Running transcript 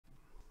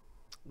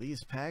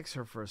These packs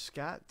are for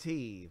Scott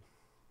T.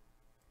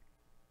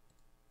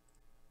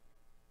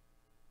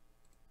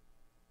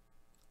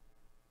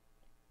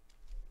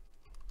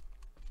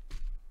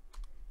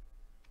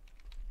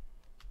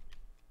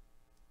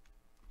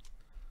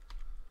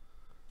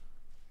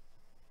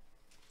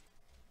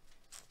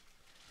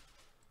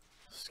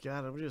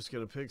 Scott, I'm just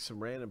going to pick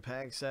some random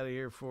packs out of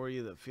here for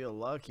you that feel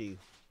lucky.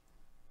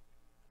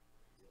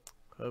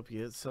 Hope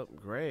you hit something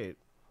great.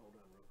 Hold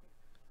on real quick.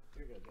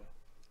 Here you go, Joe.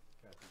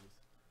 Copy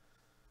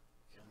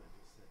these. I'm going to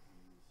just set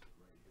these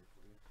right here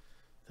for you.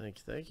 Thank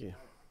you, thank you.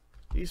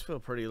 These feel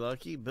pretty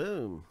lucky.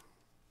 Boom.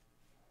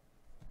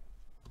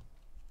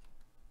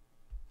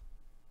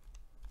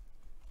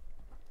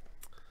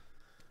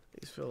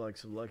 These feel like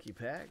some lucky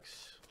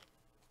packs.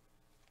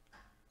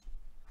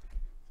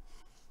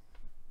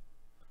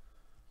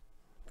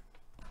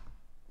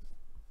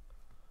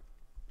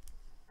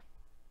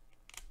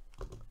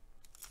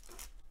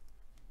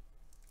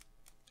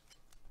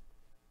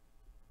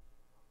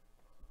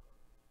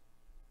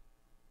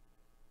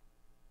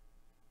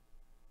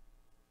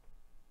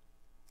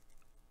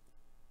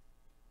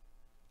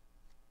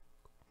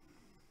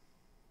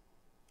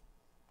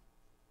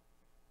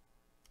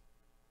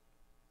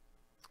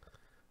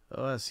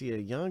 Oh, I see a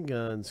Young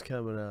Guns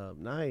coming up.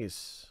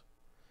 Nice.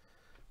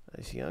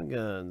 Nice Young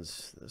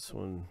Guns. This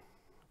one.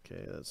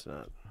 Okay, that's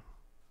not.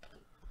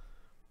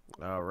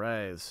 All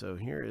right, so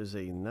here is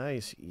a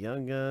nice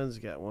Young Guns.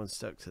 Got one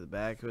stuck to the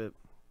back of it.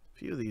 A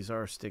few of these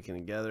are sticking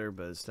together,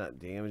 but it's not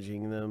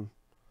damaging them.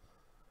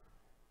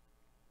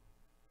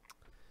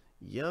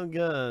 Young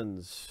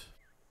Guns.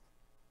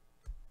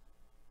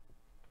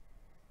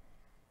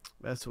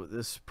 That's what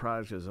this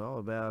product is all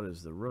about,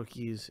 is the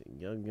rookies and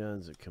Young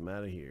Guns that come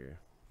out of here.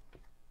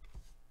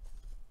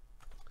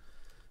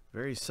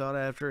 Very sought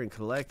after and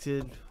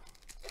collected.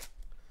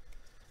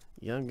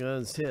 Young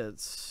Guns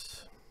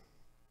hits.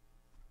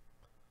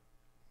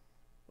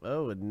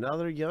 Oh,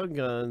 another Young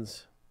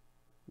Guns.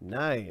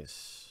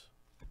 Nice.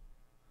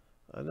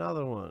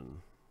 Another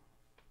one.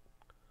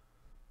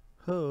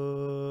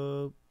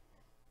 Hope.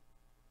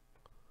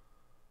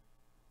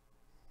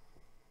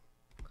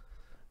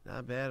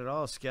 Not bad at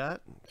all,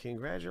 Scott.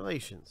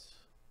 Congratulations.